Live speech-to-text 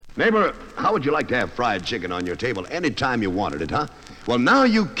Neighbor, how would you like to have fried chicken on your table anytime you wanted it, huh? Well, now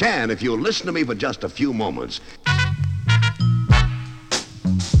you can if you'll listen to me for just a few moments.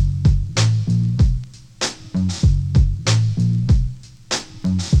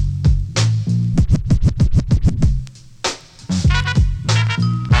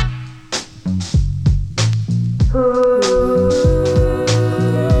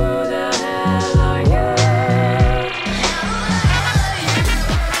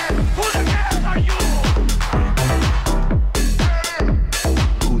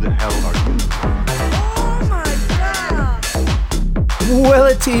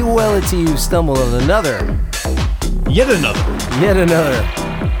 Wellity, you stumbled on Yet another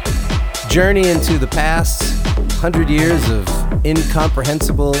journey into the past 100 years of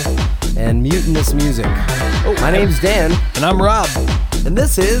incomprehensible and mutinous music. My name's Dan. And I'm Rob. And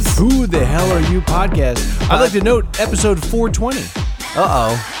this is Who the Hell Are You podcast. I'd like to note episode 420.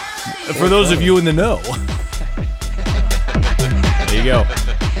 Uh-oh. For those of you in the know. There you go.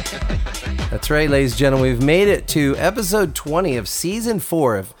 That's right, ladies and gentlemen. We've made it to episode 20 of season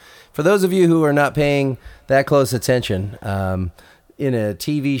 4. For those of you who are not paying that close attention, in a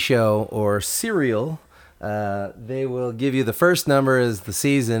TV show or serial, they will give you the first number is the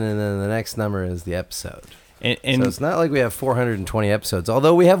season and then the next number is the episode. And so it's not like we have 420 episodes,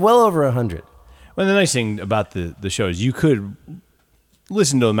 although we have well over 100. Well, the nice thing about the show is you could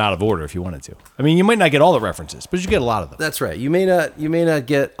listen to them out of order if you wanted to. I mean, you might not get all the references, but you get a lot of them. That's right. You may not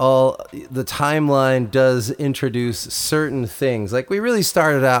get all. The timeline does introduce certain things. Like we really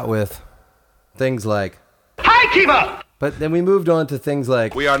started out with things like Hi, Kiva! But then we moved on to things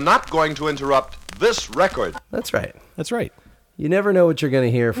like We are not going to interrupt this record. That's right. That's right. You never know what you're going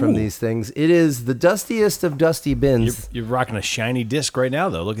to hear from these things. It is the dustiest of dusty bins. You're rocking a shiny disc right now,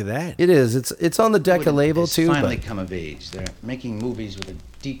 though. Look at that. It is. It's on the Decca label, too. Finally come of age. They're making movies with a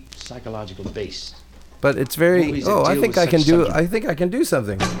deep psychological base. But it's very... I think I can do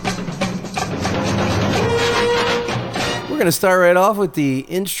something. We're going to start right off with the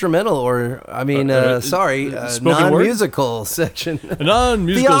instrumental, non-musical section. A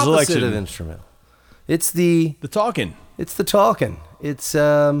non-musical the opposite selection. of instrumental. It's the talking. It's the talking. It's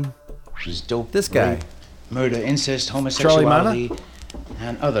dope, this guy. rape, murder, incest, homosexuality,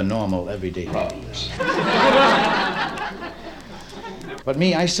 and other normal everyday problems. But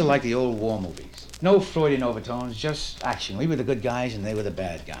me, I still like the old war movies. No Freudian overtones, just action. We were the good guys and they were the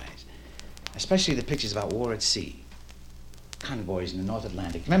bad guys. Especially the pictures about war at sea. Convoys in the North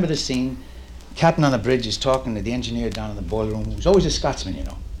Atlantic. Remember this scene? Captain on the bridge is talking to the engineer down in the boiler room, who's always a Scotsman, you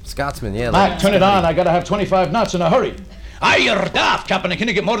know. Scotsman, yeah. Mac, turn it on. I gotta have 25 knots in a hurry. Aye, you're daft, Captain. I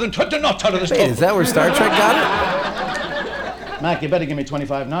can't get more than 20 knots out of this. Wait, is that where Star Trek got it? Mac, you better give me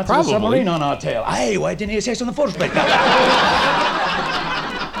 25 knots. Probably. There's a submarine on our tail. Aye, why didn't you say so in the first place, Captain?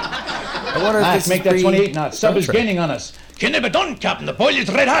 I wonder if Mac, make that 28 knots. Sub is gaining on us. Can never done, Captain. The boil is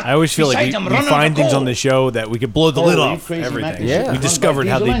red hot. I always feel like we find things on the show that we could blow the lid off everything. Yeah. We discovered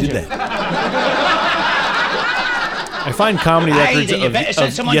how they did that. I find comedy records of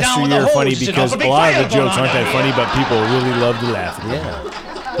yesteryear funny because a lot of the jokes aren't that funny, but people really love to laugh at them.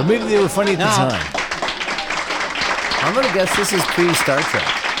 Yeah. But maybe they were funny at the time. I'm going to guess this is pre-Star Trek.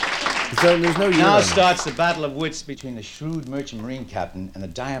 There's no year Now on starts the battle of wits between the shrewd merchant marine captain and the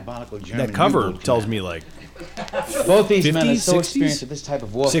diabolical German That cover U-boat tells commander. me like Both these men are 50s, so 60s? experienced at this type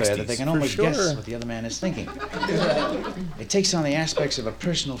of warfare 60s, that they can for almost sure. guess what the other man is thinking. It takes on the aspects of a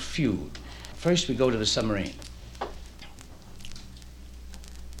personal feud. First, we go to the submarine.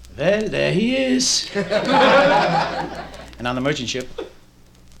 Well, there he is. And on the merchant ship,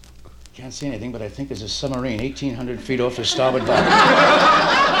 can't see anything, but I think there's a submarine 1,800 feet off the starboard bow.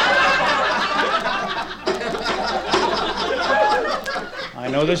 I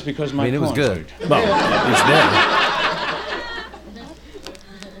know this because my it was good. well, it's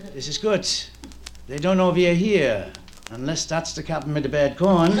there. This is good. They don't know we are here, unless that's the captain with the bad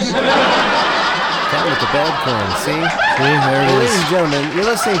corns. Captain with the bad corn, see? There it Ladies is. and gentlemen, you're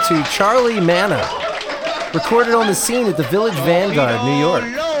listening to Charlie Manna, recorded on the scene at the Village Vanguard, New York.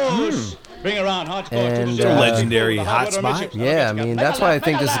 Bring around hardcore. And, It's a legendary hot spot. Yeah, I mean, that's why I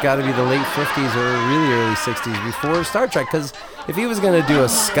think this has got to be the late 50s or really early 60s before Star Trek, because if he was going to do a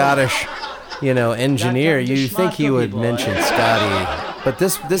Scottish, engineer, you think he would mention Scotty. But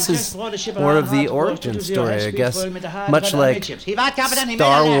this is more of the origin story, I guess, much like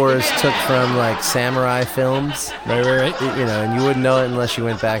Star Wars took from, like, samurai films. Right. And you wouldn't know it unless you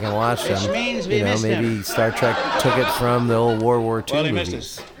went back and watched them. Maybe Star Trek took it from the old World War II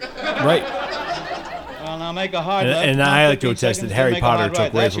movies. Right. Well, now make a hard And I like to attest that Harry Potter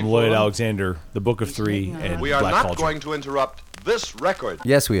took away from Lloyd Alexander, The Book of Three, and We are Black not Culture. going to interrupt this record.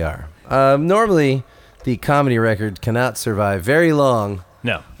 Yes, we are. Normally, the comedy record cannot survive very long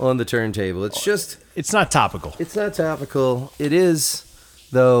No. on the turntable. It's not topical. It's not topical. It is,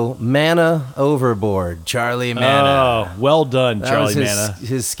 though, Manna Overboard, Charlie Manna. Oh, well done, That Charlie was Manna.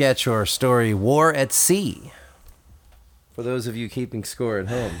 his sketch or story, War at Sea. For those of you keeping score at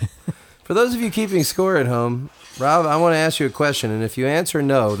home. Rob, I want to ask you a question, and if you answer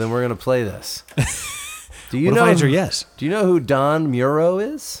no, then we're going to play this. Do you What know? if I answer yes? Do you know who Don Muro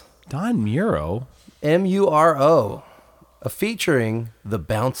is? Don Muro? Muro, featuring The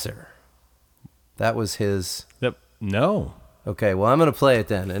Bouncer. That was his. Yep. No. Okay, well, I'm going to play it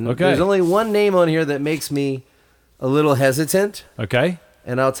then. And Okay. there's only one name on here that makes me a little hesitant, Okay.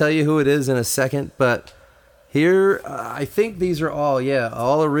 and I'll tell you who it is in a second. But here, I think these are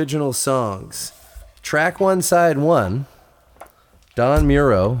all original songs. Track 1, side 1, Don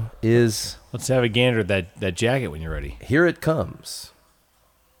Muro is Let's have a gander at that jacket when you're ready. Here It Comes.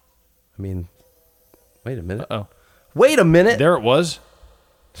 I mean, wait a minute. Uh-oh. Wait a minute. There it was.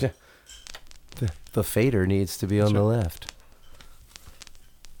 The fader needs to be on the left.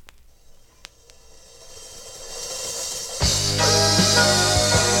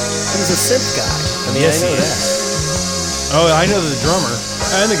 He's a synth guy. I mean, Yes, I know he that. is. Oh, I know the drummer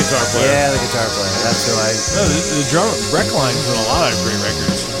and the guitar player. Yeah, the guitar player. That's who I. No, the drummer, Breckline's on a lot of great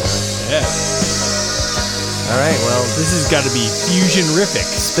records. Yeah. All right, well, This has got to be fusion-rific.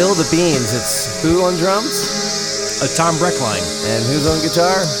 spill the beans. It's who on drums? Tom Breckline. And who's on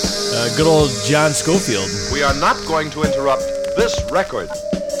guitar? Good old John Schofield. We are not going to interrupt this record.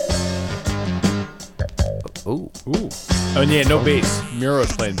 Ooh. Ooh. Oh, yeah, no bass.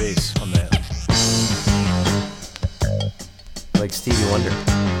 Muro's playing bass on that. Like Stevie Wonder.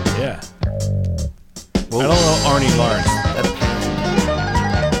 Yeah. Whoa. I don't know Arnie Lawrence.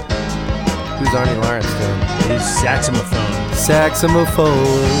 Who's Arnie Lawrence doing? His saxophone.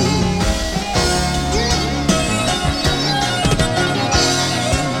 Saxophone.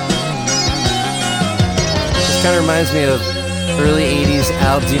 This kind of reminds me of early 80s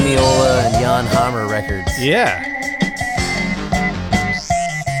Al Di Meola and Jan Hammer records. Yeah.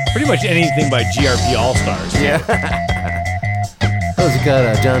 Pretty much anything by GRP All-Stars. Yeah. Oh, has it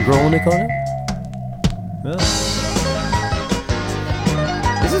got John Grolnick on it? Well,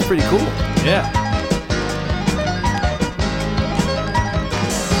 This is pretty cool. yeah.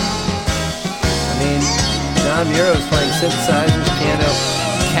 I mean, John Muro's playing synthesizers, piano,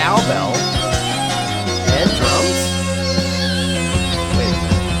 cowbell, and drums. Wait.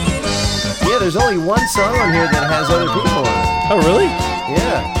 Yeah, there's only one song on here that has other people on it. Oh, really?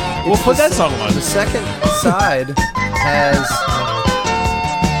 Yeah. Well, It's put the that song on. The second side has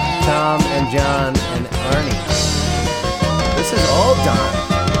Tom and John and Arnie. This is all Don.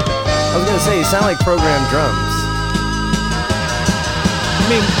 I was going to say, you sound like programmed drums. I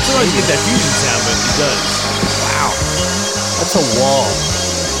mean, sometimes you get that fusion sound, but he does. Wow. That's a wall.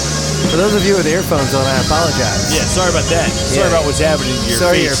 For those of you with earphones on, I apologize. Yeah, sorry about that. Sorry Yeah. about what's happening to your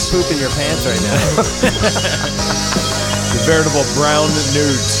Sorry face. you're pooping your pants right now. The veritable brown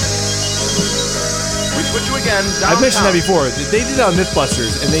nudes. We put you again I mentioned that downtown. before. They did it on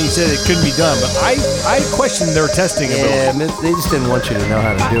Mythbusters, and they said it couldn't be done. But I questioned their testing Yeah, ability. they just didn't want you to know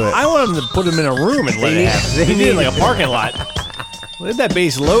how to do it. I want them to put them in a room and let They it need- happen. they They did it in need- like a parking lot. Let that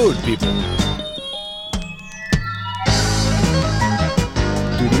bass load, people.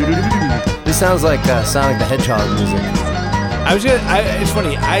 This sounds like Sonic the Hedgehog music. It's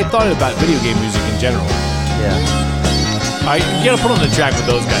funny. I thought about video game music in general. Yeah. You gotta put on the track with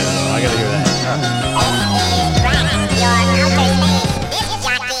those guys, though. I gotta hear that.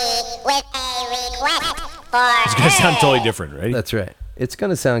 It's gonna sound totally different, right? That's right. It's going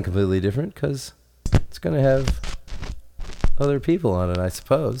to sound completely different because it's going to have other people on it, I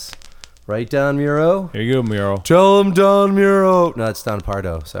suppose. Right, Don Muro? Here you go, Miro. Tell him Don Muro. No, it's Don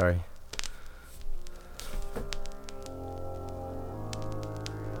Pardo. Sorry.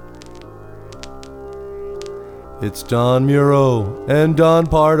 It's Don Muro and Don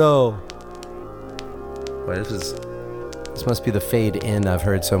Pardo. Wait, this must be the fade in I've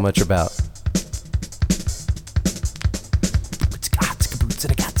heard so much about. Boots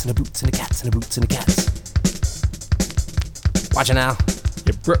and the cats and the boots and the cats and the boots and the cats. Watch it now.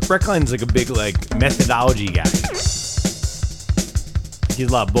 Yeah, Breckline's like a big methodology guy. He has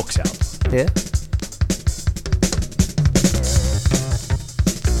a lot of books out. Yeah.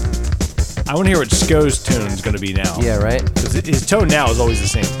 I want to hear what Sko's tune is going to be now. Yeah, right? 'Cause his tone now is always the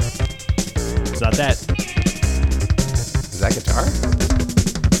same. It's not that. Is that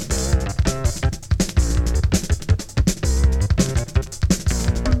guitar?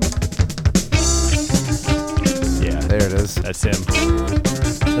 Yeah. There it is. is. That's him.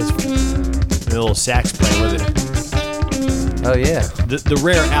 That's a little sax playing with it. Oh, yeah. The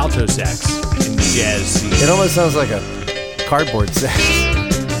rare alto sax in the jazz scene. It almost sounds like a cardboard sax.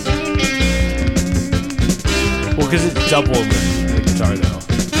 Well, because it's double the guitar, though.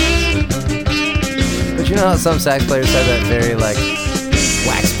 But you know how some sax players have that very, like,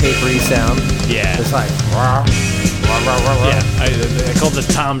 wax papery sound? Yeah. It's like... Yeah, I call it the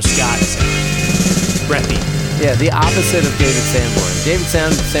Tom Scott sound. Breathy. Yeah, the opposite of David Sanborn. David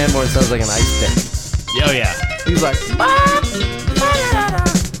Sanborn sounds like an ice pick. Oh, yeah. He's like...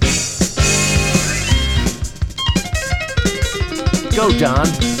 Go, Don.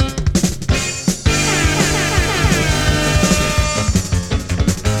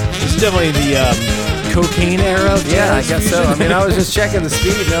 It's definitely the cocaine era of Yeah, I jazz guess so. fusion. I mean, I was just checking the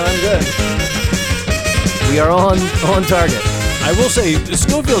speed. No, I'm good. We are on target. I will say,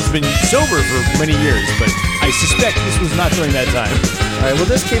 Schofield's been sober for many years, but I suspect this was not during that time. All right, well,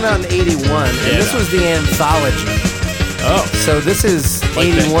 this came out in 81, and this was the anthology. Oh. So this is, Like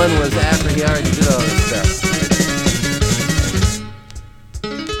 81 was after he already did all this stuff.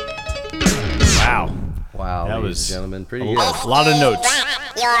 Wow. Wow, That ladies was and gentlemen, pretty a good. lot of notes.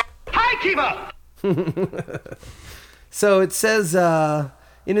 So it says,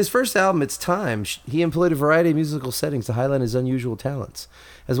 in his first album, It's Time, he employed a variety of musical settings to highlight his unusual talents,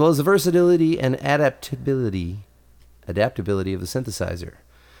 as well as the versatility and adaptability of the synthesizer.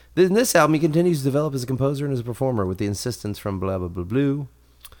 In this album, he continues to develop as a composer and as a performer with the insistence from blah, blah, blah, blah.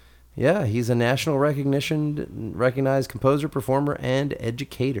 Yeah, he's a national recognized composer, performer, and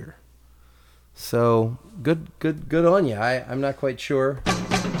educator. So, good on you. I'm not quite sure.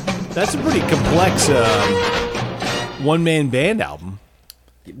 That's a pretty complex one-man band album.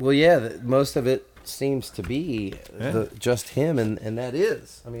 Well, yeah, most of it seems to be just him, and that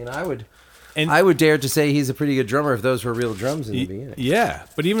is. I mean, I would dare to say he's a pretty good drummer if those were real drums in the beginning. Yeah,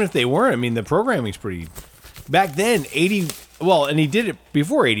 but even if they weren't, I mean, the programming's pretty... Back then, and he did it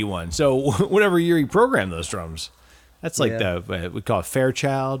before 81, so whatever year he programmed those drums. That's like we call it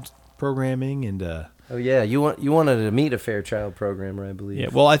Fairchild programming, and... Oh, yeah, you wanted to meet a Fairchild programmer, I believe. Yeah,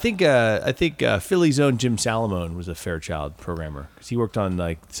 well, I think Philly's own Jim Salamone was a Fairchild programmer, because he worked on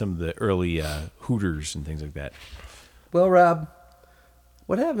like some of the early Hooters and things like that. Well, Rob,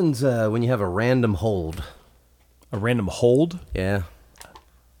 what happens when you have a random hold? A random hold? Yeah.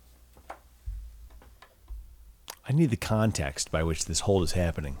 I need the context by which this hold is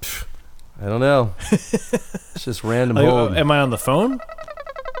happening. I don't know. It's just random hold. Am I on the phone?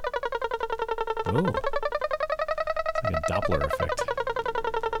 Oh. It's like a Doppler effect.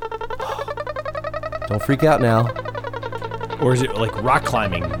 Don't freak out now. Or is it like rock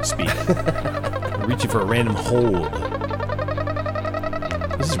climbing speed? Reaching for a random hold.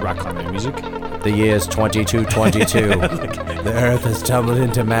 This is rock climbing music. The year is 2222. The earth has tumbled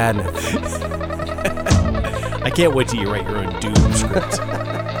into madness. I can't wait till you write your own Doom script.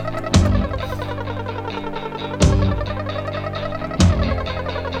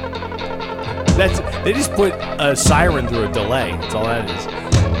 They just put a siren through a delay. That's all that is.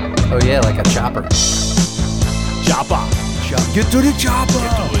 Oh, yeah, like a chopper. Chopper. Get to the chopper!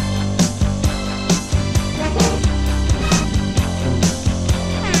 Get to it.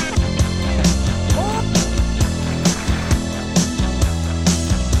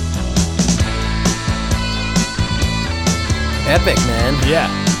 Epic, man. Yeah.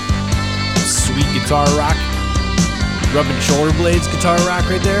 Sweet guitar rock. Rubbing shoulder blades guitar rock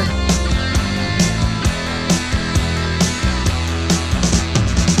right there.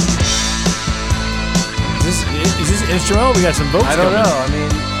 Is this instrumental? We got some vocals. I don't know. I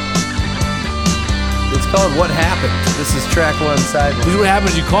mean, it's called What Happened. This is track 1, side 1. This is what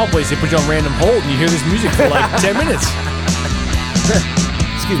happens. You call a place, they put you on random hold, and you hear this music for like 10 minutes.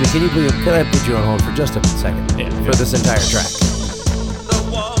 Excuse me, can I put you on hold for just a second? Yeah, for this entire track.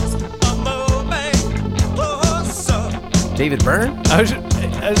 David Byrne?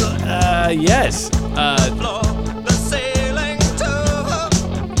 Yes.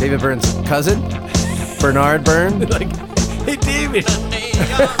 David Byrne's cousin? Bernard Byrne? Like, hey, David.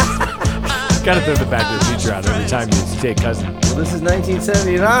 Gotta throw the Back to the Future out every time you say cousin. Well, this is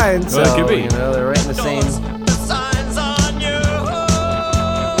 1979, so it could be. You know, they're right in the same...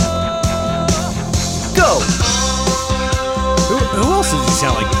 Go! Who else does he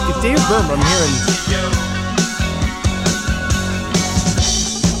sound like? If David Byrne, I'm hearing...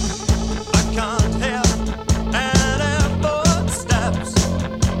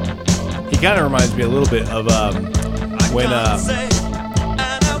 He kind of reminds me a little bit of when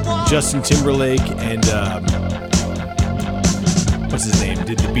Justin Timberlake and what's his name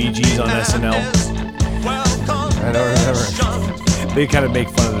did the Bee Gees on SNL. I don't remember. They kind of make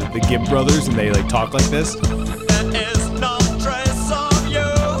fun of the Gibb brothers, and they like talk like this. He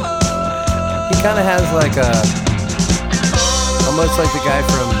kind of has like a, almost like the guy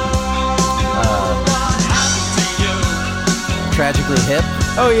from Tragically Hip.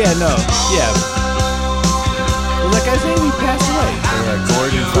 Oh yeah, no, yeah. Well, that guy's name, he passed away. Yeah,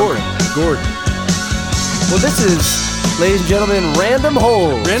 Gordon. Well, this is, ladies and gentlemen, Random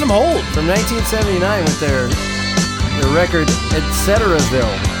Hold. Random Hold. From 1979 with their record,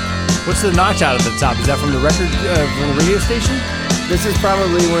 Etceteraville. What's the notch out at the top? Is that from the record, from the radio station? This is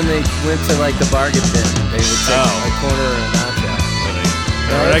probably when they went to like the bargain bin. They would take a corner or a notch out.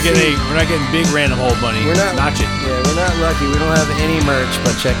 We're not getting big Random Hold money. We're not, notch it. Yeah, we're not lucky. We don't have any merch,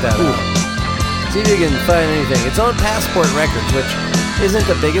 but check that out. See if you can find anything. It's on Passport Records, which isn't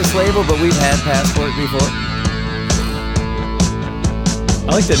the biggest label, but we've had Passport before.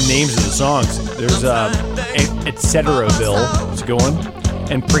 I like the names of the songs. There's Etceteraville, it's going,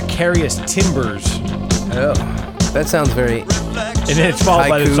 and Precarious Timbers. Oh, that sounds very. And then it's followed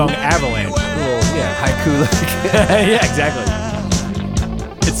by the song Avalanche. Haiku-like. Yeah, exactly.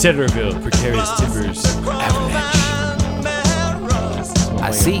 Etceteraville, Precarious Timbers, Avalanche.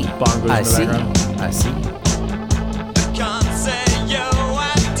 I see. Bongos I in the see. background. I see.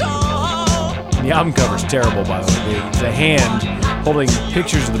 And the album cover's terrible, by the way. It's a hand holding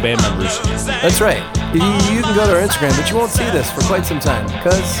pictures of the band members. That's right. You can go to our Instagram, but you won't see this for quite some time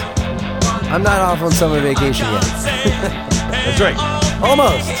because I'm not off on summer vacation yet. That's right.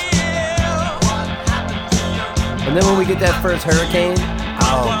 Almost. And then when we get that first hurricane,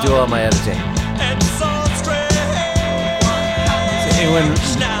 I'll do all my editing.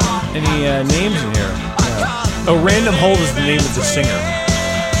 Any names in here? Oh, Random Hold is the name of the singer.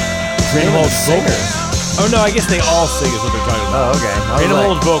 Random Hold's vocals. Oh no, I guess they all sing is what they're talking about. Oh, okay. Random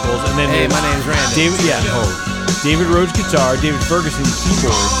Hold's vocals, and then hey, my name's Randy. David Rhodes guitar, David Ferguson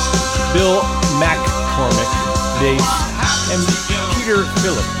keyboards, Bill McCormick bass, and Peter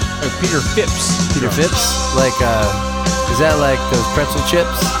Phipps. Peter Phipps? Like, is that like those pretzel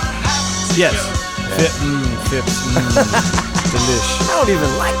chips? Yes. Phipps. Delish. I don't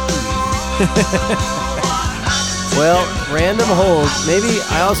even like these. Well, Random Hold. Maybe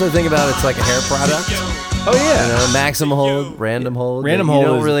I also think about it's like a hair product. Oh yeah. You know, Maximum Hold, Random Hold. Random you Hold.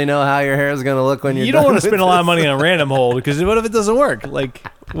 You don't really know how your hair is going to look when you're You don't want to spend a lot of money on Random Hold because what if it doesn't work? Like,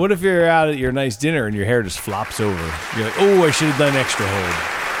 what if you're out at your nice dinner and your hair just flops over? You're like, oh, I should have done extra hold.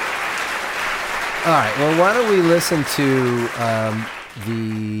 All right. Well, why don't we listen to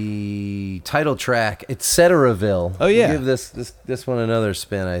the title track, Etceteraville. Oh yeah. We'll give this one another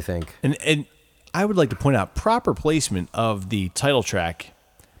spin, I think. And I would like to point out proper placement of the title track,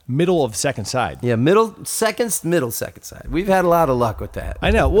 middle of second side. Yeah, middle second side. We've had a lot of luck with that.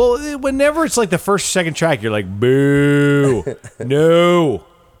 I know. Well, whenever it's like the first, second track, you're like, boo, no.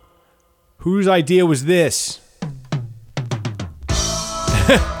 Whose idea was this?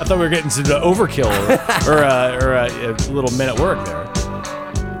 I thought we were getting to the overkill or a little Men at Work there.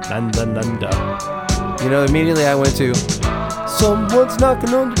 Dun, dun, dun, dun. You know, immediately I went to, someone's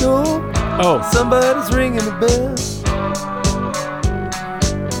knocking on the door. Oh. Somebody's ringing the bell.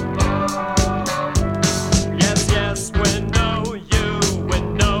 Yes, we know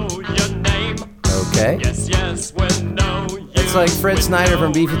your name. Okay. Yes, we know you. It's like Fred Snyder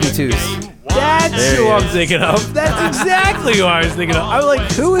from B-52s. That's There who he I'm is. thinking of. That's exactly who I was thinking of. I'm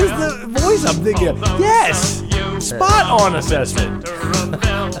like, who is the voice I'm thinking of? Yes. Spot on assessment.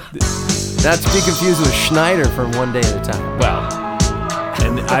 Not to be confused with Schneider from One Day at a Time. Well,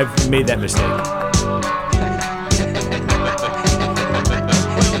 and I've made that mistake.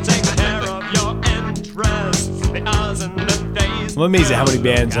 I'm amazed at how many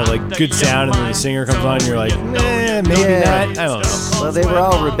bands have like good sound and then the singer comes on and you're like, maybe Yeah. not. I don't know. Well, they were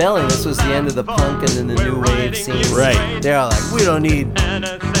all rebelling. This was the end of the punk and then the new wave scene. Right. They're all like, we don't need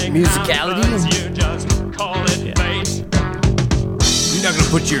musicality. You're not gonna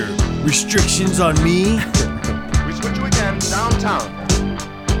put your restrictions on me. We switch you again downtown.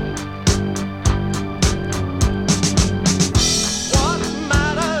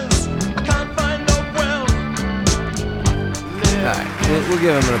 All right, we'll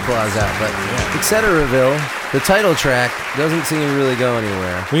give him an applause out. But Etceteraville, the title track, doesn't seem to really go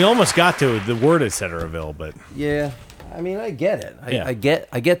anywhere. We almost got to the word Etceteraville, but Yeah, I mean, I get it. Yeah. I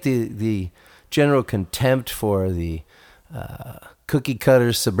get the general contempt for the cookie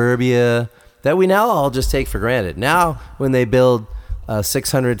cutter suburbia that we now all just take for granted. Now, when they build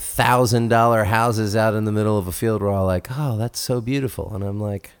 $600,000 houses out in the middle of a field, we're all like, oh, that's so beautiful. And I'm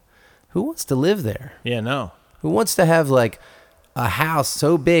like, who wants to live there? yeah, no. Who wants to have like a house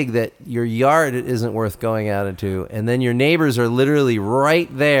so big that your yard isn't worth going out into, and then your neighbors are literally right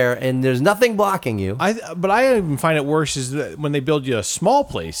there, and there's nothing blocking you. But I even find it worse is that when they build you a small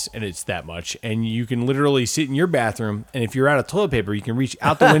place and it's that much, and you can literally sit in your bathroom, and if you're out of toilet paper, you can reach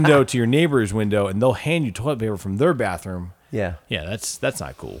out the window to your neighbor's window, and they'll hand you toilet paper from their bathroom. Yeah. Yeah, that's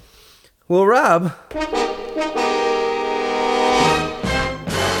not cool. Well, Rob.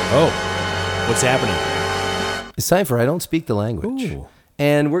 Oh, what's happening? It's time for I Don't Speak the Language. Ooh.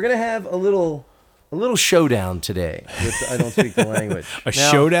 And we're going to have a little showdown today with I Don't Speak the Language.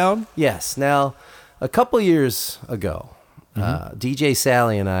 Showdown? Yes. Now, a couple years ago, DJ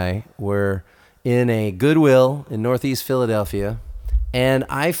Sally and I were in a Goodwill in Northeast Philadelphia, and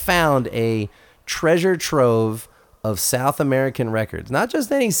I found a treasure trove of South American records. Not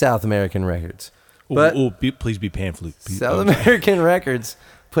just any South American records, but please be pamphlet. South American records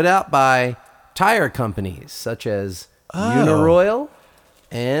put out by tire companies such as Uniroyal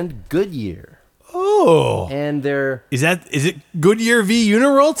and Goodyear. Oh. And they're... Is it Goodyear v.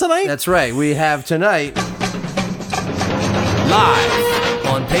 Uniroyal tonight? That's right. We have tonight, live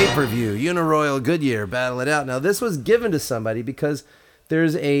on pay-per-view, Uniroyal Goodyear battle it out. Now, this was given to somebody because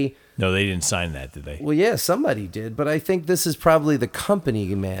there's a... No, they didn't sign that, did they? Well, yeah, somebody did, but I think this is probably the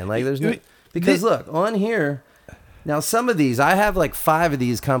company, man. Like, there's no... Because, look, on here... Now, some of these, I have like 5 of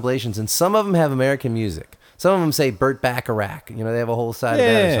these compilations, and some of them have American music. Some of them say Burt Bacharach. You know, they have a whole side of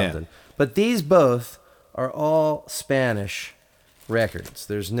that or something. But these both are all Spanish records.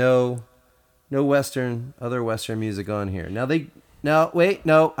 There's no other Western music on here. No,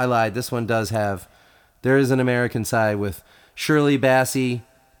 I lied. This one does have, there is an American side with Shirley Bassey,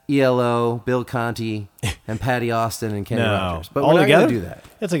 ELO, Bill Conti, and Patty Austin and Kenny Rogers. But we're not going to do that.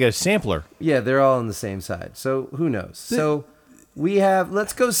 That's like a sampler. Yeah, they're all on the same side. So who knows? So we have,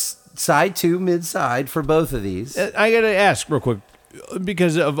 let's go side 2, mid-side for both of these. I got to ask real quick,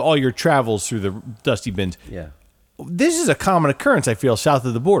 because of all your travels through the dusty bins. Yeah. This is a common occurrence, I feel, south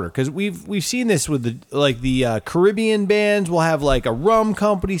of the border, because we've seen this with the Caribbean bands will have like a rum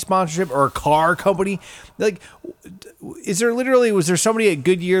company sponsorship or a car company. Like, was there somebody at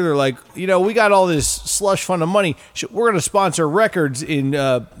Goodyear? They're like, we got all this slush fund of money. We're going to sponsor records in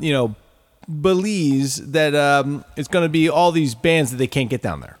Belize that it's going to be all these bands that they can't get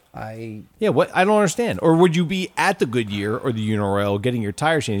down there. I don't understand. Or would you be at the Goodyear or the Uniroyal getting your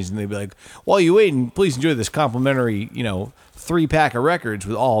tire changed, and they'd be like, while you wait, and please enjoy this complimentary, 3-pack of records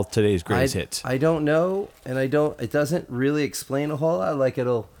with all today's greatest hits. I don't know, and it doesn't really explain a whole lot. Like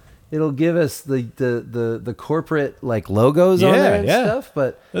it'll give us the corporate like logos on there and stuff,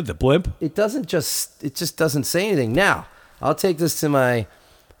 but the blimp. It just doesn't say anything. Now, I'll take this to my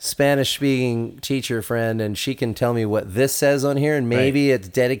Spanish-speaking teacher friend, and she can tell me what this says on here, and maybe it's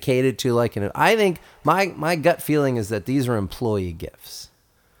dedicated to like I think my gut feeling is that these are employee gifts.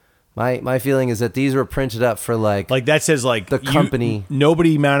 My feeling is that these were printed up for like that says like the company.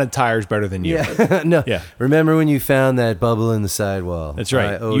 Nobody mounted tires better than you. Yeah. No. Yeah. Remember when you found that bubble in the sidewall? That's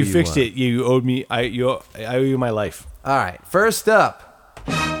right. You fixed it. You owed me. I owe you my life. All right. First up,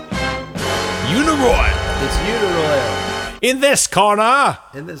 Uniroyal. It's Uniroyal. In this corner,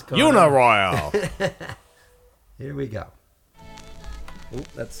 Uniroyal. Here we go. Ooh,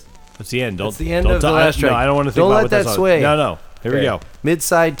 that's the end. That's the end of the last track. No, I don't want to think about what let that sway. No. Here we go.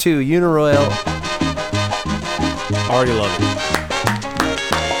 Mid-side 2, Uniroyal. Already love it.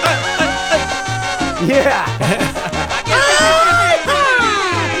 Yeah.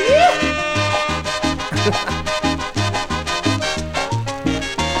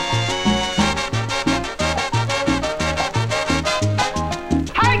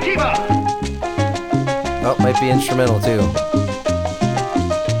 Oh, might be instrumental too.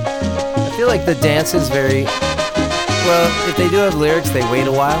 I feel like the dance is very... Well, if they do have lyrics, they wait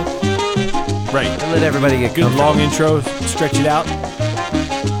a while. Right. And let everybody get good long intro, stretch it out.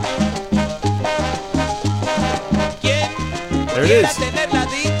 There it is.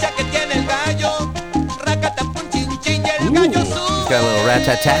 Ooh, he's got a little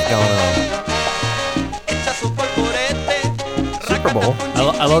rat-tat-tat going on. Super Bowl.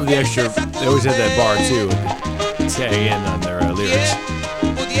 I love the extra. They always have that bar too. Say again on their lyrics.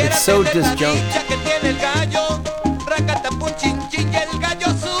 It's so disjunct.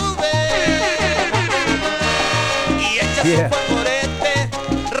 Yeah.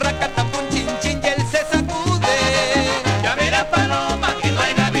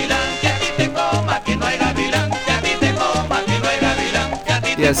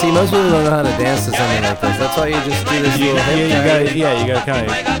 Yeah, see, most people don't know how to dance to something like this. That's why you just do this little hip. You gotta kind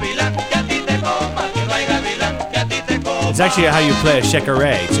of. It's actually how you play a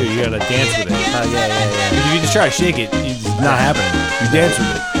shekere too. You gotta dance with it. Yeah. If you just try to shake it, not happening. You dance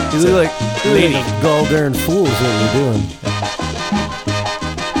with it. You look like lady. gall darn fools what you're doing.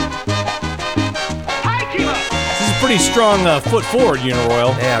 This is a pretty strong foot forward,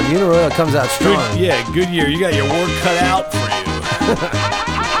 Uniroyal. Yeah, Uniroyal comes out strong. Good year. You got your work cut out for you.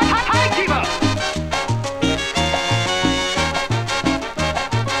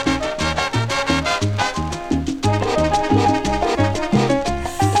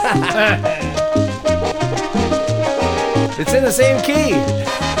 It's in the same key.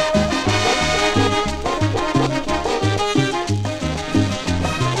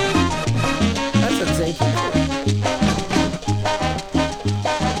 That's in the same key.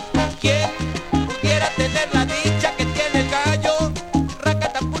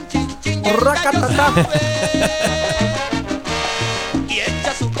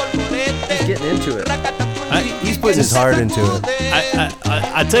 He's getting into it. He's putting his heart into it.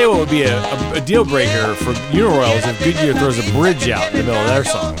 I tell you what would be a deal breaker for Uniroyal is if Goodyear throws a bridge out in the middle of their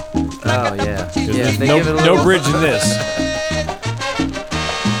song. Oh, yeah. There's they give it a no little- bridge in this.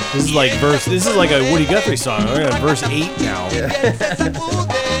 This is like This is like a Woody Guthrie song. We're at verse 8 now. Here's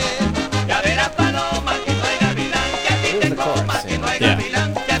the chorus. Yeah.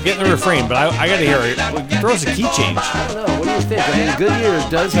 Getting the refrain, but I got to hear it. Throw us a key change. I don't know. What do you think? I mean, Goodyear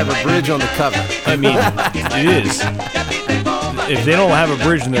does have a bridge on the cover. I mean, it is. If they don't have a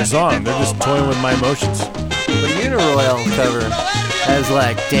bridge in their song, they're just toying with my emotions. The Uniroyal cover has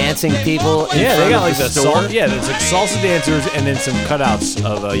like dancing people. Yeah, they got like the store. there's like salsa dancers and then some cutouts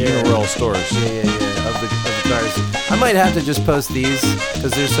of Uniroyal stores. Yeah, of the cars. I might have to just post these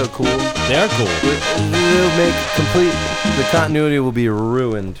because they're so cool. They are cool. They'll make complete. The continuity will be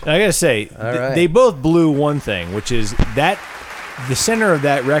ruined. I gotta say, right. they both blew one thing, which is that the center of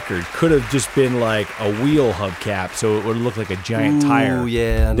that record could have just been like a wheel hubcap, so it would look like a giant tire. Ooh,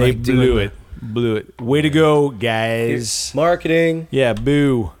 yeah, and they like blew doing it. Blew it. Way to go, guys. Marketing. Yeah,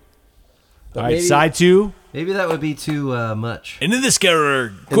 boo. All right, maybe- side 2. Maybe that would be too much. And in this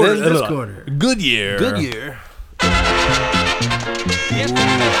quarter, quarter. Goodyear. Goodyear.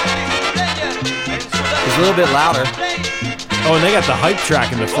 It's a little bit louder. Oh, and they got the hype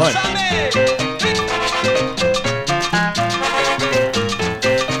track in the front.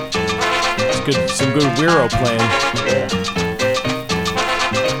 It's good. Some good Wiro playing.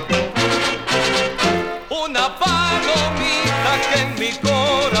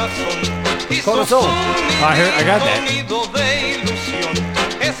 Corazón. I got that.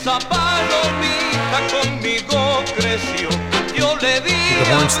 The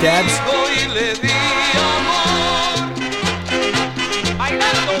horn stabs.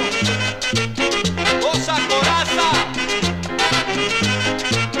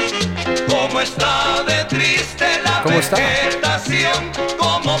 ¿Cómo está?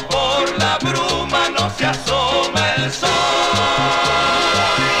 Como por la bruma no se asoma el sol.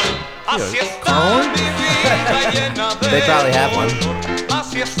 Así está mi vida llena de They probably have one.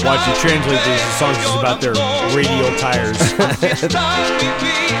 Watch you translate these songs just about their radial tires. How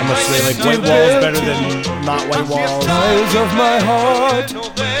much they like white walls better than not white walls. Tires of my heart.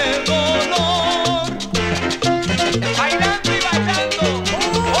 Bailando y bailando,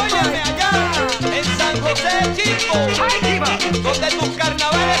 óyame allá en San José Chico, donde tus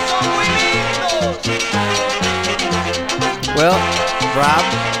carnavales son muy lindos. Well, Rob,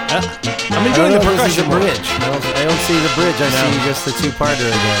 I'm I enjoying don't the know if this is percussion a work. bridge. I don't see the bridge. I see just the two-parter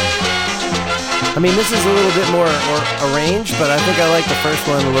again. I mean, this is a little bit more arranged, but I think I like the first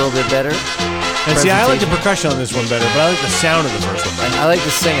one a little bit better. And see, I like the percussion on this one better, but I like the sound of the first one better. I like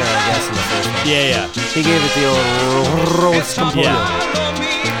the singer, I guess, in the first one. Yeah. He gave it the old roast computer.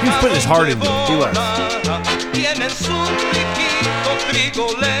 Yeah. He was putting his heart into it. He was. Tienen su riquito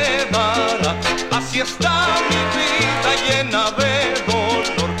trigo le dará. Así está mi vida llena de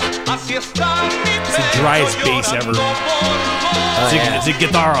dolor. Así está mi It's the driest bass ever. It's a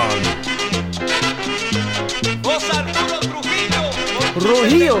guitar on.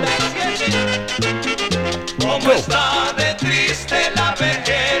 Rojillo. Como está de triste la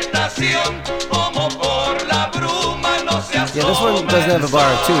vegetación, como por la bruma no se asoma. Yeah, this one doesn't have a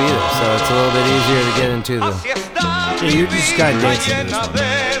bar of two either, so it's a little bit easier to get into the... Yeah, you're just kind of dancing to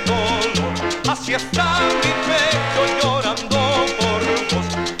this one. Así está mi pecho llorando por vos.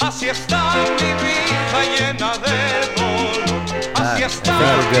 Así está mi vida llena de dolor. Así está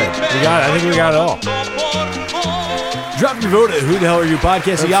we're good. We got it. I think we got it all. Drop your vote at Who the Hell Are You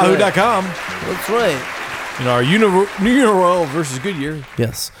Podcast at yahoo.com. That's right. In our Uniroyal versus Goodyear.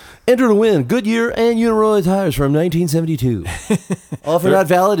 Yes. Enter to win Goodyear and Uniroyal tires from 1972. Offer not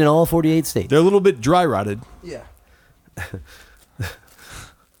valid in all 48 states. They're a little bit dry rotted. Yeah.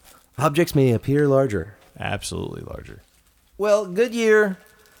 Objects may appear larger. Absolutely larger. Well, Goodyear,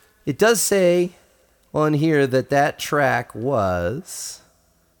 it does say on here that track was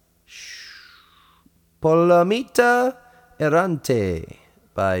Polomita Errante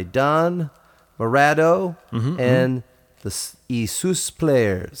by Don Morado and the Isus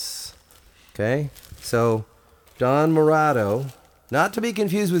Players. Okay? So, Don Morado, not to be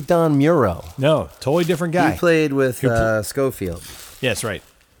confused with Don Muro. No, totally different guy. He played with Schofield. Yes, right.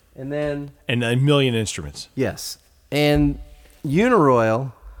 And then... And a million instruments. Yes. And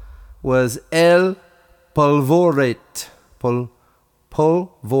Uniroyal was El Polvoret.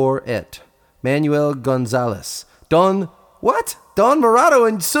 Polvoret. Manuel Gonzalez. Don Morado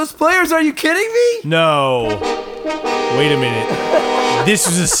and Sus Players, are you kidding me? No. Wait a minute. This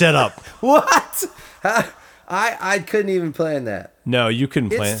was a setup. What? I couldn't even plan that. No, you couldn't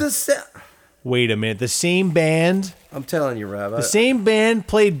plan. Wait a minute. The same band. I'm telling you, Rob. The same band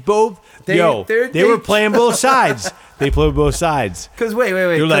played both. They they were playing both sides. They played both sides. Because wait.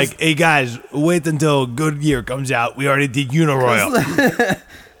 They're like, hey guys, wait until Goodyear comes out. We already did Uniroyal.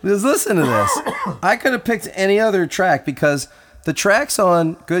 Just listen to this. I could have picked any other track because the tracks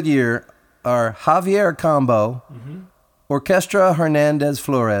on Goodyear are Javier Combo, Orquestra Hernandez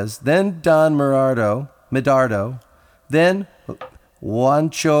Flores, then Don Medardo, then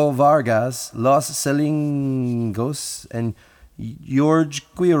Juancho Vargas, Los Celingos, and Jorge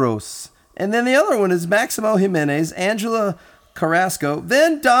Quiros. And then the other one is Maximo Jimenez, Angela Carrasco,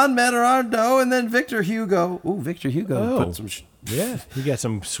 then Don Medardo, and then Victor Hugo. Ooh, Victor Hugo. Put some yeah, he got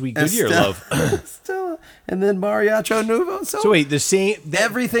some sweet Goodyear love. Stella. And then Mariacho Nuevo. So wait, the same...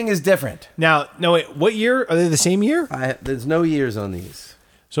 Everything is different. Now, no, wait, what year? Are they the same year? There's no years on these.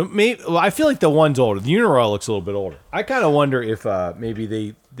 So maybe, I feel like the one's older. The Uniroyal looks a little bit older. I kind of wonder if maybe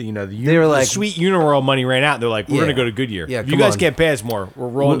they were like, the sweet Uniroyal money ran out. And they're like, we're going to go to Goodyear. Yeah, if you guys can't pay us more, we're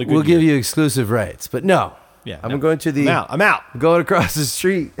rolling to Goodyear. We'll give you exclusive rights. But no. Yeah, I'm going to the... I'm out. I'm going across the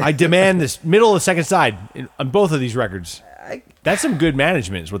street. I demand this middle of the second side on both of these records. That's some good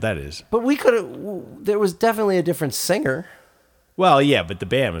management is what that is. But we could have... There was definitely a different singer. Well, yeah, but the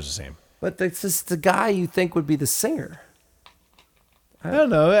band was the same. But it's just the guy you think would be the singer. I don't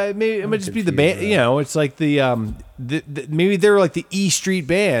know. Maybe it might just be the band. You know, it's like the maybe they were like the E Street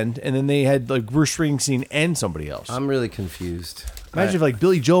Band, and then they had like Bruce Springsteen and somebody else. I'm really confused. Imagine if like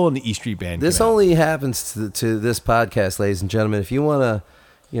Billy Joel and the E Street Band. This only happens to this podcast, ladies and gentlemen. If you want to,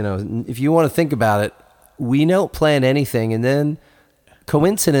 think about it, we don't plan anything, and then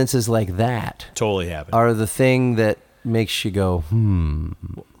coincidences like that totally happen. Are the thing that makes you go,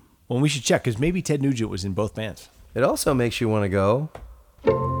 Well, we should check because maybe Ted Nugent was in both bands. It also makes you want to go.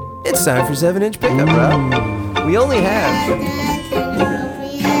 It's time for 7-inch pickup, Rob. We only have.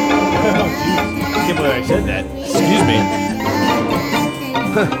 I can't believe I said that. Excuse me.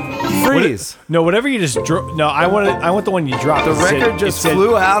 Freeze. Whatever you just no, I want the one you dropped. The record just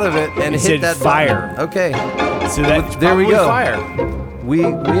flew out of it and hit that fire. Button. Okay. So that there we go. Fire. We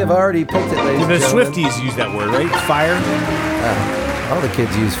have already picked it, ladies and gentlemen. The Swifties use that word, right? Fire. All the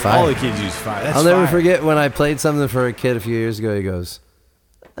kids use fire. All the kids use fire. That's I'll never forget when I played something for a kid a few years ago. He goes,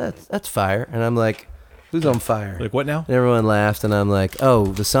 "That's fire," and I'm like, "Who's on fire?" Like what now? And everyone laughed, and I'm like, "Oh,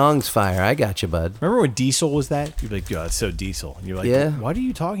 the song's fire. I got you, bud." Remember when Diesel was that? You'd be like, "God, it's so Diesel," and you're like, "Yeah." What are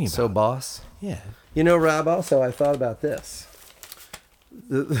you talking about? So boss. Yeah. You know, Rob. Also, I thought about this.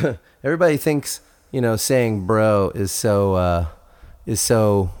 Everybody thinks saying "bro" is so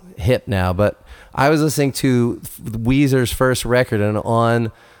hip now, but I was listening to Weezer's first record, and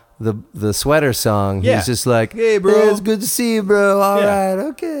on the sweater song, he's just like, "Hey, bro, it's good to see you, bro. All right,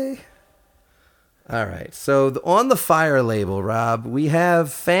 okay." All right. So on the Fire label, Rob, we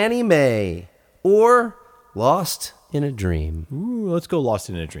have Fannie Mae or Lost in a Dream. Ooh, let's go Lost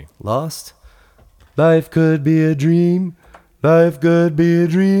in a Dream. Lost. Life could be a dream. Life could be a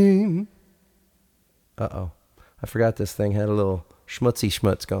dream. Uh-oh. I forgot this thing had a little schmutzy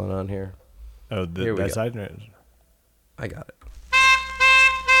schmutz going on here. Oh, that side? I got it.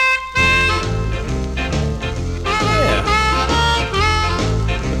 Yeah.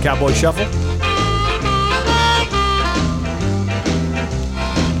 A Cowboy Shuffle?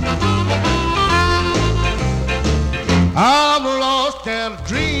 I'm lost in a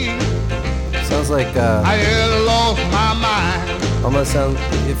dream. Sounds like I lost my mind. Almost sound.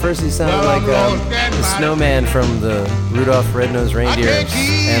 At first, he sounded like the snowman from the Rudolph Red-Nosed Reindeer's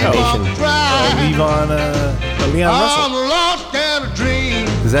animation. Leon Russell. I'm lost in a dream.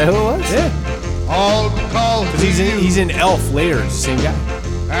 Is that who it was? Yeah. All because he's in Elf later. It's the same guy.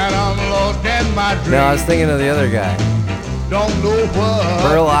 And I'm lost in my dream. No, I was thinking of the other guy. Don't know what.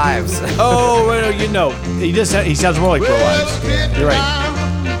 Burl Ives. Oh, wait, he sounds more like Burl Ives. You're right.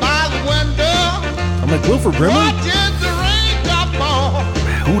 By the window, I'm like Wilford Brimley. watching the rain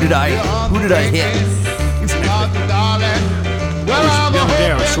Who did I hit? The other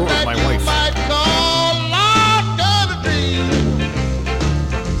day I was short with my wife.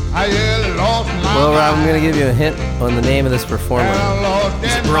 Well, Rob, I'm going to give you a hint on the name of this performer.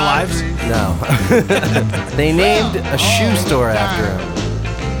 Is it Burl Ives? No. They named a shoe store after him.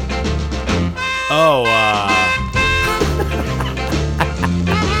 Oh,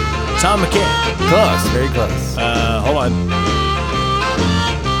 Tom McKay. Close, very close. Hold on. Nope.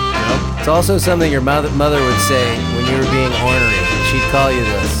 It's also something your mother would say when you were being ornery. She'd call you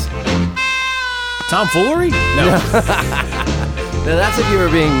this. Tomfoolery? No. Now that's if you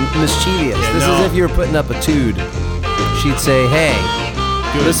were being mischievous. Yeah, This no. is if you were putting up a tude. She'd say, "Hey,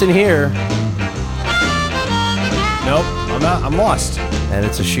 Good. listen here," Nope. I'm not. I'm lost. and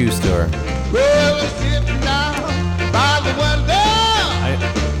it's a shoe store.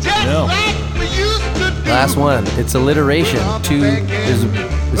 No. Last one. It's alliteration.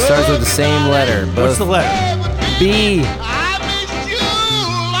 It starts with the same letter. What's the Both letter? B.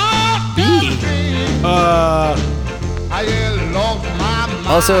 B.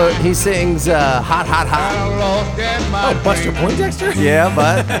 Also, he sings "Hot, Hot, Hot." Oh, Buster Poindexter? Yeah,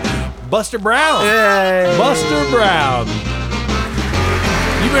 but Buster Brown. Yay. Buster Brown.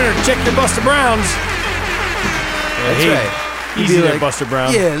 You better check your Buster Browns. That's right. You'd Easy be there, like, Buster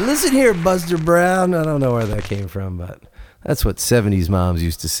Brown. Yeah, listen here, Buster Brown. I don't know where that came from, but that's what 70s moms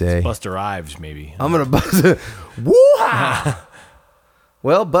used to say. Buster Ives, maybe. I'm going to bust. Woo-ha!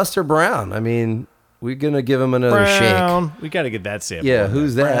 Well, Buster Brown. I mean, we're going to give him another Brown. We got to get that sample. Yeah, on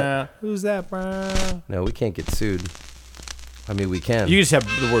who's that? Brown. Who's that, Brown? shake. No, we can't get sued. I mean, we can. You just have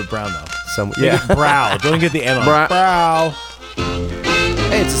the word Brown, though. Yeah. Make it brow. Don't get the N on Brow. it. Brow.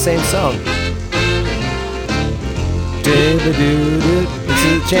 Hey, it's the same song. It's the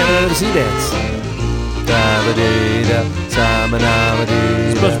Enchantment Under the Sea dance.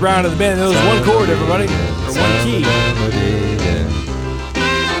 It's Buster Brown of the band. That was one chord, everybody. Or one key.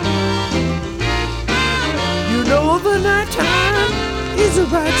 You know the night time is the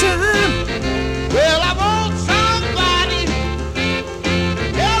right time. Well, I want somebody to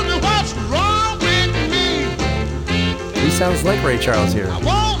tell me what's wrong with me. He sounds like Ray Charles here. I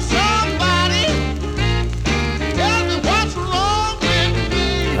want somebody to tell me what's wrong with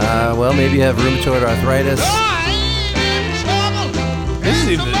me. Well, maybe you have rheumatoid arthritis. Oh, I ain't in trouble.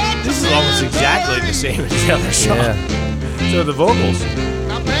 This is almost exactly the same as the other song. Yeah. So the vocals.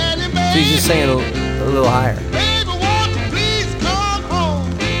 Now, Betty, So he's just singing a little higher. baby, won't you please come home?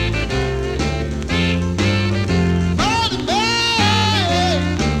 Betty, baby,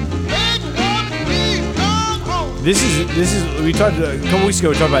 won't you please come home? This is we talked a couple weeks ago.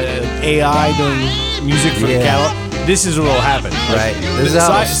 We talked about AI doing music for the Yeah. catalog. This is what will happen. Right. This is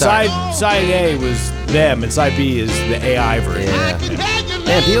how it Side starts. side A was them, and side B is the AI version. Yeah.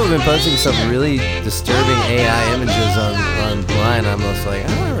 Man, people have been posting some really disturbing AI images online. I'm just like, I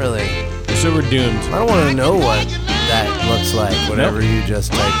don't really. So we're doomed. I don't want to know what that looks like. Whatever you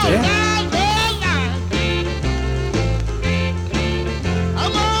just typed in. Yeah.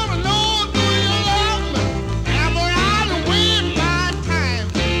 I'm gonna know, do you love me? Am I out to win my time?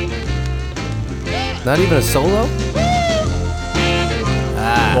 Not even a solo.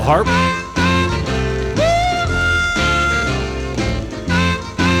 Well, harp.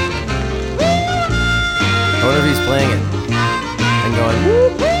 I wonder if he's playing it and going.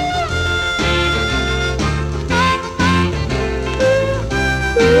 Whoop.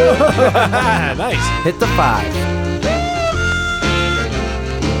 Nice. Hit the 5.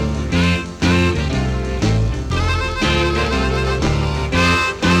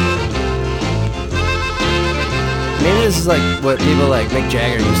 Maybe this is like what people like Mick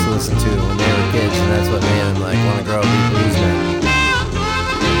Jagger used to listen to when they were kids, and that's what made them like want to grow up and be bluesmen.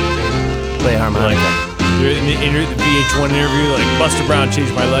 Play harmonica. You're in the VH1 interview, like Buster Brown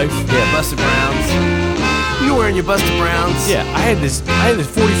changed my life. Yeah, Buster Browns. You wearing your Buster Browns? Yeah, I had this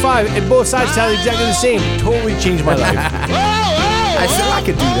 45, and both sides sounded exactly the same. Totally changed my life. I said I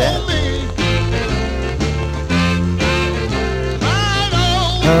could do that.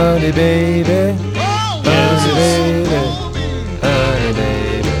 Honey baby, honey baby, honey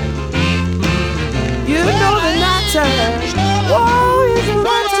baby. You know the night time. Whoa, it's the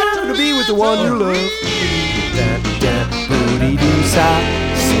right time to be with the one you love. Booty doo sigh.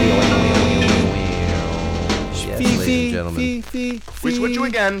 Yes, ladies and gentlemen. We switch you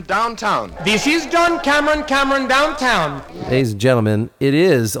again downtown. This is John Cameron downtown. Ladies and gentlemen, it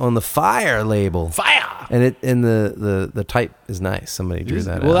is on the Fire label. Fire! And the type is nice. Somebody drew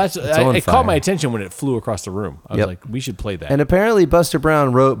that Well, out. that's It's on it Fire. caught my attention when it flew across the room. I was Yep. like, we should play that. And apparently Buster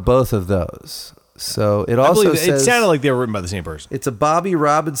Brown wrote both of those. So it I also believe says it sounded like they were written by the same person. it's a Bobby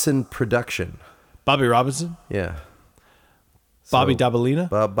Robinson production. Bobby Robinson? Yeah. Bobby So, Dabalina?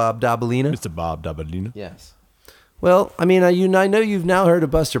 Bob Dabalina. Mr. Bob Dabalina. Yes. Well, I mean, I know you've now heard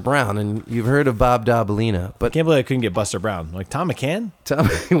of Buster Brown and you've heard of Bob Dabalina, I but can't believe I couldn't get Buster Brown. Like Tom McCann?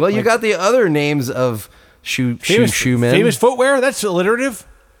 well, you got the other names of shoe men. Famous footwear? That's alliterative?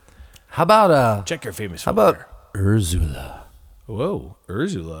 How about Check your famous how footwear. about Ursula? Whoa,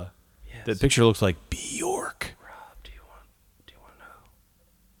 Ursula. That picture looks like Bjork. Rob, do you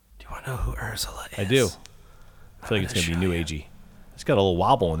want to know who Ursula is? I do. I feel like it's gonna be new agey. It's got a little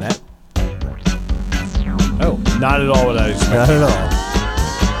wobble in that. Oh, not at all what I expected. Not at all.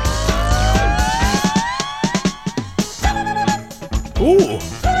 Ooh.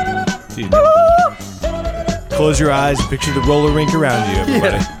 Dude. Close your eyes and picture the roller rink around you,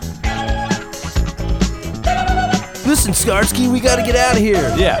 everybody. Listen, Skarsky, we got to get out of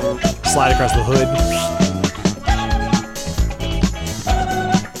here. Yeah. Slide across the hood.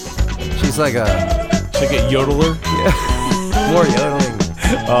 She's like a yodeler. more yodeling.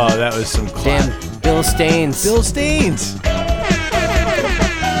 Oh, that was some class. Damn, Bill Staines. Bill Staines.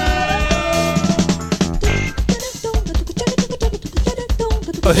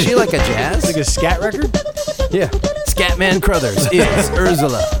 Oh, is she like a jazz? Like a scat record? Yeah. Scatman Crothers is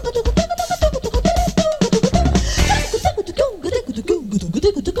Ursula.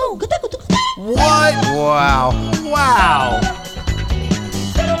 What? Wow. Wow.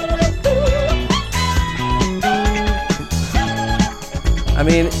 I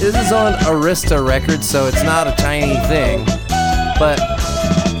mean, this is on Arista Records, so it's not a tiny thing. But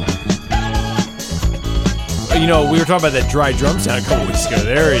You know, we were talking about that dry drum sound a couple weeks ago.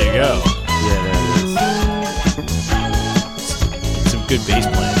 There you go. yeah, there Some good bass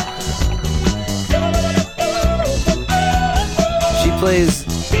playing. it is. She plays.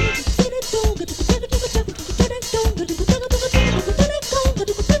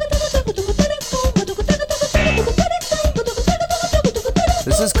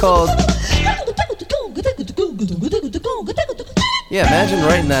 This is called. Yeah, imagine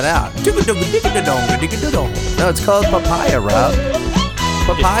writing that out. No, it's called papaya, Rob.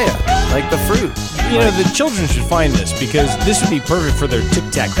 Papaya, like the fruit. You know, the children should find this because this would be perfect for their Tic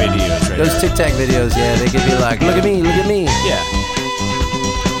Tac videos, right? Those Tic Tac videos, yeah, they could be like, look at me, look at me. Yeah.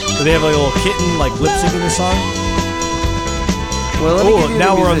 So they have like a little kitten like lip syncing the song. Well, let me give you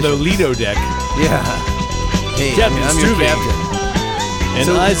now the we're on the musicians. Lido deck. Yeah. Hey, Captain I'm your Stubing. captain. And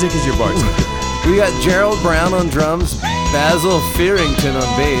So- Isaac is your bartender. We got Gerald Brown on drums, Basil Fearington on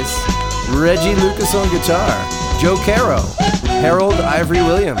bass, Reggie Lucas on guitar, Joe Caro, Harold Ivory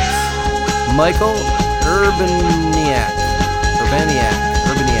Williams, Michael Urbaniak.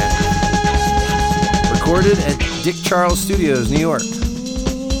 Recorded at Dick Charles Studios, New York.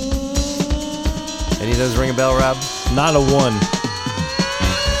 Any of those ring a bell, Rob? Not a one.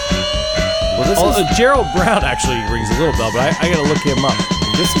 Well, this is Gerald Brown actually rings a little bell, but I gotta look him up.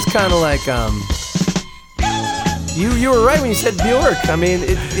 this is kind of like you were right when you said Bjork. I mean,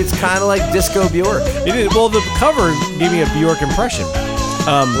 it's kind of like disco Bjork. It is, well, the cover gave me a Bjork impression.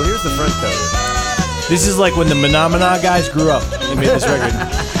 Well, here's the front cover. This is like when the Phenomena guys grew up and made this record.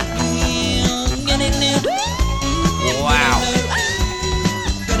 Wow.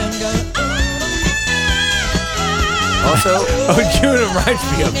 Also, June reminds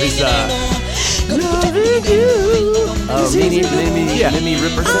me of his, Mimi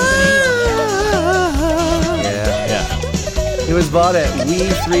Ripperton. Yeah. It was bought at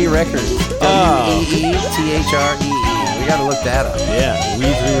We3 Records. WEETHREE. We gotta look that up. Yeah,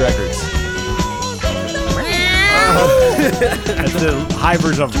 We3 Records. That's the high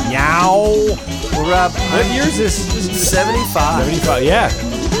version of Meow. Well, Rob, What year is this? This is 75. 75, yeah.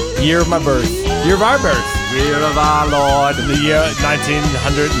 Year of my birth. Year of our birth. Year of our Lord. The year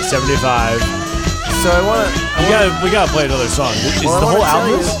 1975. So I wanna. We gotta play another song. Is Well, the I whole wanna tell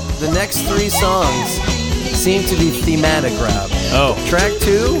album? you, the next 3 songs seem to be thematic, Rob. Oh, Track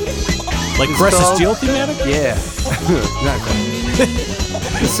 2. like It's Crest of called- Steel thematic? Yeah. Not quite.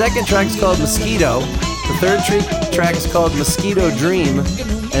 The second track is called Mosquito. The third track is called Mosquito Dream.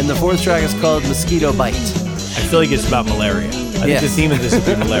 And the fourth track is called Mosquito Bite. I feel like it's about malaria. I think Yes. the theme of this is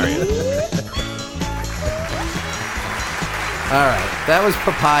malaria. All right. That was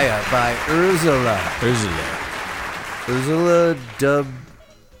Papaya by Ursula. Ursula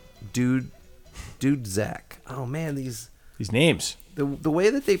Dude Zach. Oh, man, these names. the way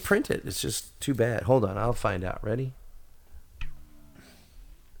that they print it is just too bad. Hold on. I'll find out. Ready?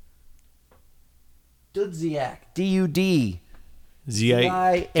 Dudziak. D-U-D.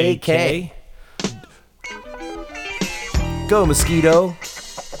 Z-I-A-K. Go, Mosquito.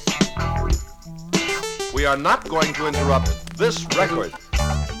 We are not going to interrupt this record.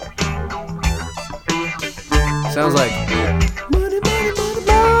 Sounds like money, money, money,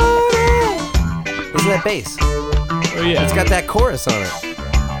 money. Listen to that bass. Oh yeah. It's got that chorus on it.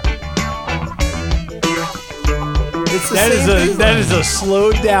 It's the That same is bass that line. is a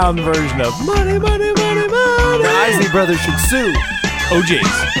slowed down version of money, money, money, money. The Isley Brothers should sue. OJ's.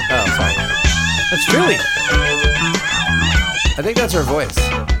 Oh, sorry. That's Philly. I think that's her voice.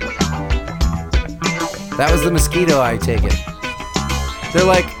 That was the mosquito, I take it. They're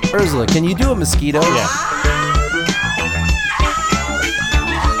like, Ursula, can you do a mosquito? Yeah.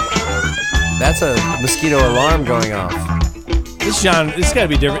 That's a mosquito alarm going off. This genre, it's got to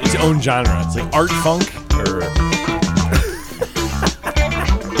be different. Its own genre. It's like art funk or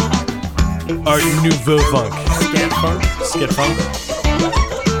art nouveau funk. Scat funk? Skit funk.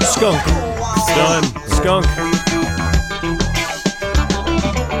 Skunk. Done. Skunk.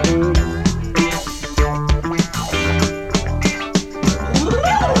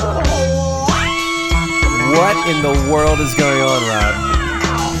 What in the world is going on, Rob?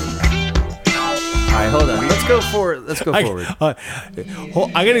 All right, hold on. Let's go forward.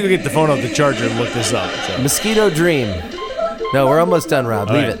 I gotta go get the phone off the charger and look this up. So. Mosquito Dream. No, we're almost done, Rob.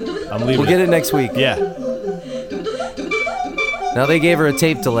 All Leave right. it. I'm leaving. We'll get it next week. Yeah. Now they gave her a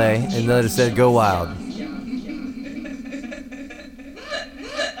tape delay and then it said "Go Wild."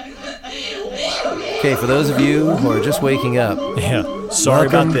 Okay, for those of you who are just waking up, Yeah. Sorry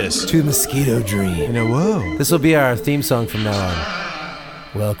welcome about this. to Mosquito Dream. Whoa. This will be our theme song from now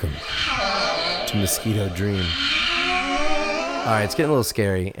on. Welcome to Mosquito Dream. All right, it's getting a little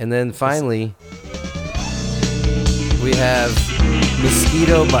scary. And then finally, we have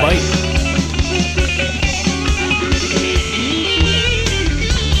Mosquito Bite.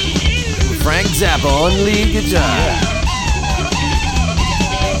 Frank Zappa on lead guitar.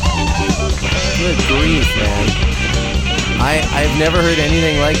 Good grief, man. I've never heard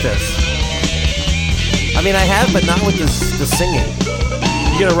anything like this. I mean, I have, but not with the singing.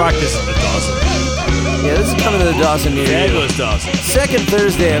 You gotta rock this at the Dawson. Yeah, this is coming to the Dawson near you. Fabulous Dawson. Second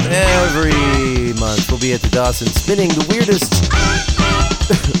Thursday of every month, we'll be at the Dawson spinning the weirdest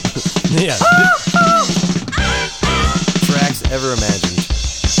Yeah. tracks ever imagined.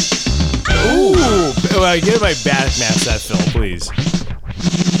 Ooh. Well, get my back mask that Phil, please.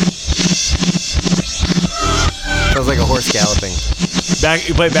 Sounds like a horse galloping. Back,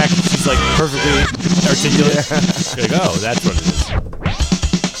 you play back. She's like perfectly articulate. You're like, oh, that's what it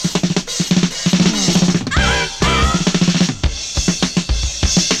is.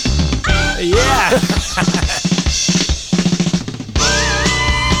 Yeah.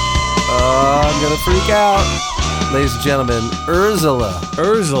 Oh, I'm gonna freak out. Ladies and gentlemen, Ursula.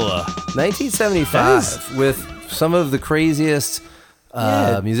 1975 with some of the craziest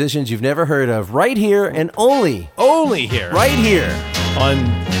musicians you've never heard of, right here and only Here. right here On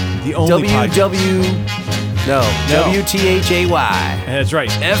the only podcast. WTHAY That's right.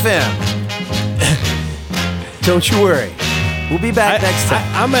 FM. Don't you worry, we'll be back next time.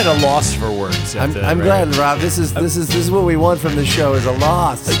 I'm at a loss for words. I'm after that, right? glad, Rob. This is what we want from the show is a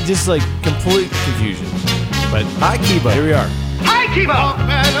loss. Just like complete confusion. But Hi, Kiba. here we are. Hi, Kiba.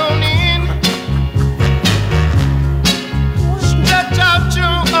 Stretch out your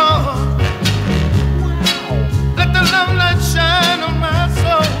arm. Let the love light shine on my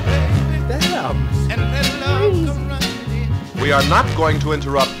soul, Damn. and let love come running in. We are not going to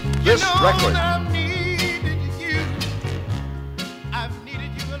interrupt this You know record. that